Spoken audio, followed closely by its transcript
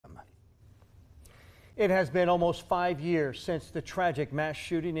It has been almost 5 years since the tragic mass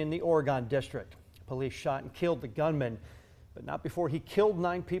shooting in the Oregon district. Police shot and killed the gunman, but not before he killed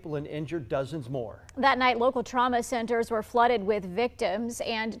 9 people and injured dozens more. That night, local trauma centers were flooded with victims,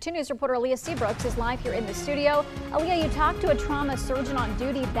 and 2 News reporter Aaliyah Seabrooks is live here in the studio. Aaliyah, you talked to a trauma surgeon on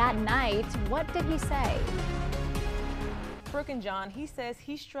duty that night. What did he say? Brooke and John, he says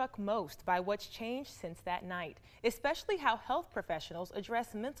he's struck most by what's changed since that night, especially how health professionals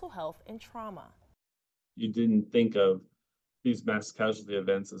address mental health and trauma. You didn't think of these mass casualty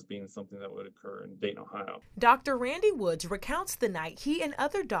events as being something that would occur in Dayton, Ohio. Dr. Randy Woods recounts the night he and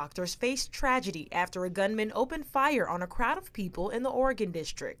other doctors faced tragedy after a gunman opened fire on a crowd of people in the Oregon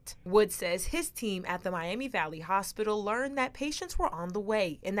district. Woods says his team at the Miami Valley Hospital learned that patients were on the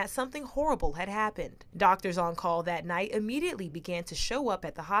way and that something horrible had happened. Doctors on call that night immediately began to show up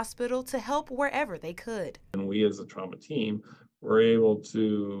at the hospital to help wherever they could. And we as a trauma team were able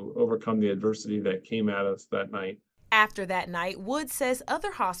to overcome the adversity that came at us that night. After that night, Woods says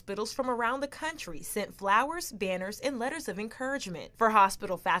other hospitals from around the country sent flowers, banners, and letters of encouragement for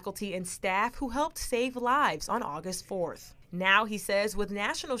hospital faculty and staff who helped save lives on August 4th. Now, he says, with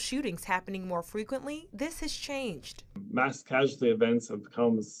national shootings happening more frequently, this has changed. Mass casualty events have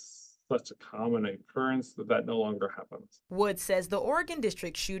become such a common occurrence that no longer happens. Woods says the Oregon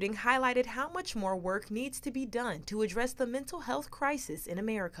district shooting highlighted how much more work needs to be done to address the mental health crisis in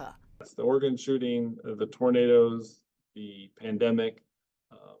America. The Oregon shooting, the tornadoes, the pandemic,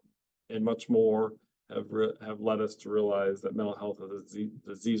 and much more have led us to realize that mental health is a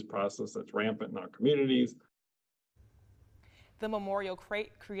disease process that's rampant in our communities. The memorial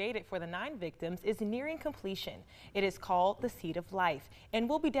created for the 9 victims is nearing completion. It is called the Seed of Life and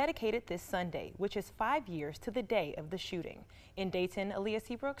will be dedicated this Sunday, which is 5 years to the day of the shooting. In Dayton, Aaliyah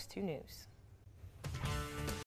Seabrooks, 2 News.